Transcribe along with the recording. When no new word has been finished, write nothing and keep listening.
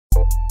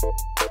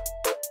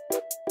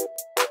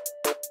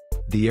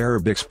The error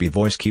Bixby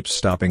Voice keeps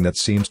stopping that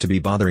seems to be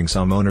bothering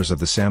some owners of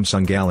the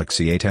Samsung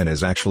Galaxy A10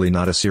 is actually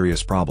not a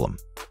serious problem.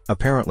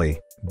 Apparently,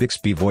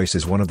 Bixby Voice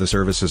is one of the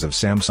services of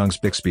Samsung's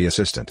Bixby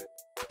Assistant.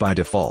 By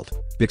default,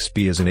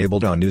 Bixby is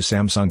enabled on new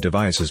Samsung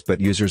devices,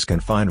 but users can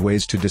find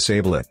ways to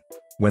disable it.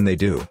 When they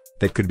do,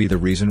 that could be the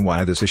reason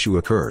why this issue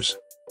occurs.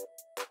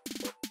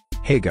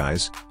 Hey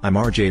guys, I'm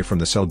RJ from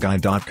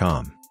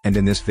thecellguide.com, and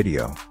in this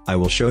video, I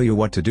will show you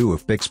what to do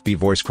if Bixby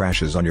Voice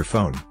crashes on your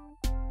phone.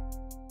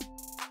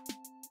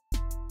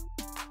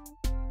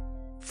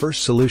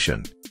 First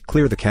solution: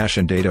 clear the cache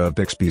and data of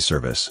Bixby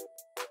service.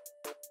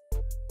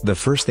 The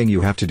first thing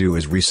you have to do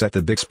is reset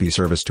the Bixby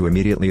service to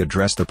immediately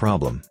address the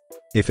problem.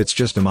 If it's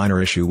just a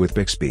minor issue with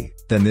Bixby,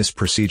 then this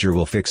procedure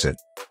will fix it.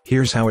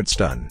 Here's how it's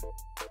done.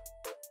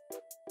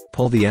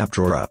 Pull the app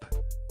drawer up.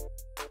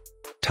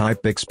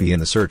 Type Bixby in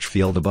the search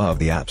field above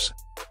the apps.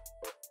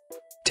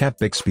 Tap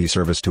Bixby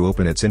service to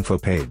open its info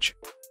page.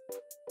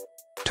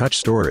 Touch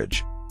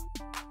storage.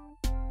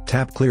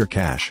 Tap clear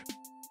cache.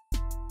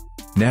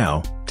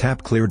 Now,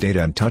 tap clear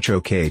data and touch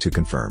OK to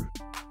confirm.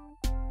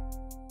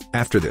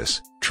 After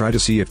this, try to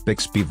see if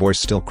Bixby Voice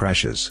still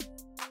crashes.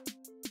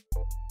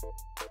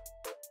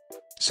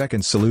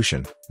 Second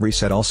solution: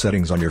 reset all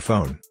settings on your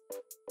phone.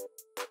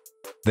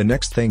 The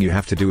next thing you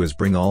have to do is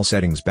bring all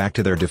settings back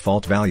to their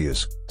default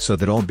values, so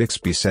that all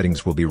Bixby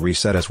settings will be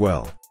reset as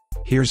well.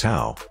 Here's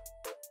how.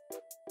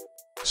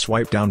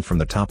 Swipe down from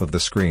the top of the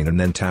screen and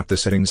then tap the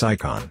settings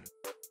icon.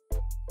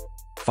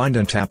 Find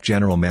and tap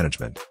General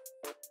Management.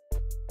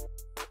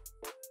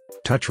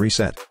 Touch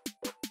Reset.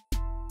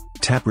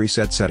 Tap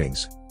Reset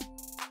Settings.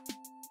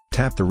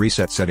 Tap the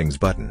Reset Settings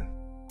button.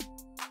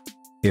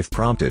 If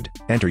prompted,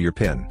 enter your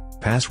PIN,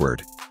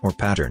 password, or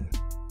pattern.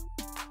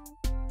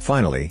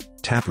 Finally,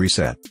 tap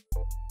Reset.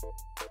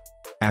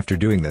 After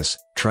doing this,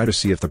 try to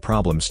see if the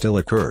problem still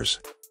occurs.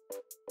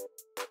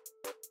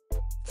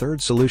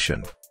 Third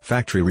solution: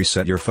 factory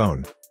reset your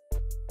phone.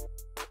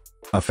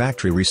 A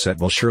factory reset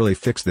will surely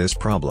fix this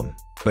problem,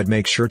 but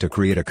make sure to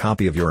create a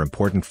copy of your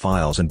important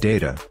files and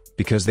data,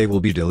 because they will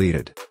be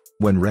deleted.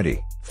 When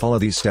ready, follow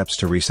these steps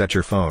to reset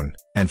your phone,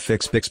 and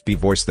fix Bixby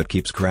Voice that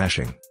keeps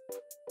crashing.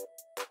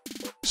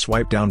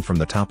 Swipe down from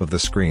the top of the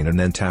screen and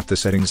then tap the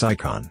settings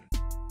icon.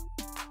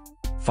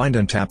 Find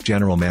and tap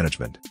General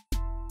Management.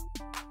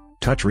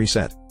 Touch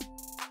Reset.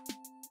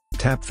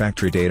 Tap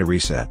Factory Data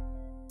Reset.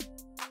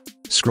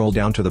 Scroll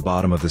down to the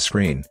bottom of the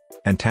screen,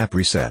 and tap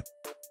Reset.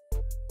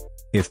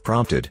 If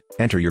prompted,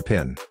 enter your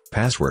PIN,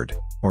 password,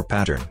 or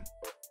pattern.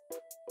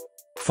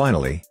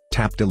 Finally,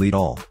 tap Delete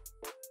All.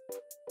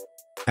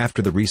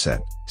 After the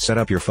reset, set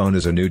up your phone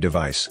as a new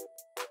device.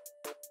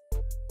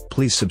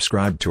 Please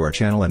subscribe to our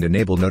channel and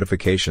enable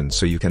notifications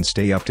so you can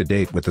stay up to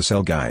date with the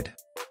Cell Guide.